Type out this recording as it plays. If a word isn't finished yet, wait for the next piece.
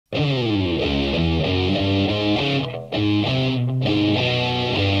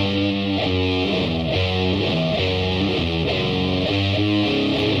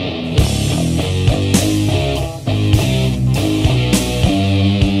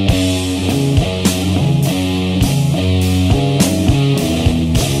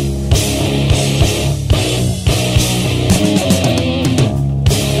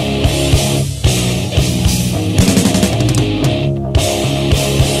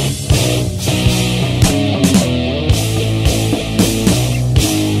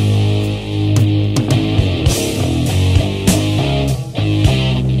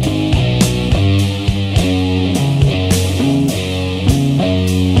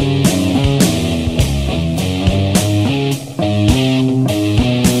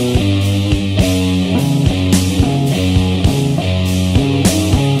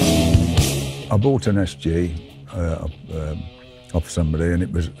Gibson SG off somebody, and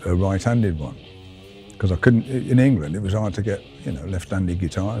it was a right-handed one. Because I couldn't, in England, it was hard to get, you know, left-handed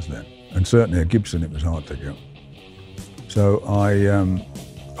guitars then. And certainly a Gibson, it was hard to get. So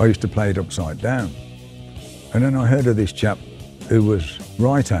I used to play it upside down. And then I heard of this chap who was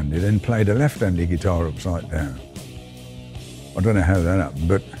right-handed and played a left-handed guitar upside down. I don't know how that happened,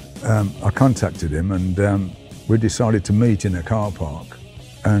 but I contacted him, and we decided to meet in a car park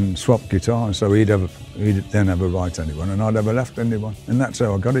and swap guitars. So he'd then have a right-handed one and I'd have a left-handed one. And that's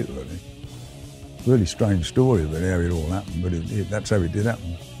how I got it, really. Really strange story, really, how it all happened, but that's how it did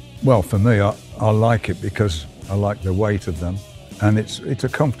happen. Well, for me, I like it because I like the weight of them. And it's a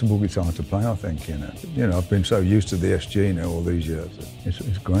comfortable guitar to play, I think, you know. I've been so used to the SG now all these years.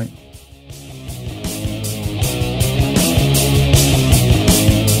 It's great.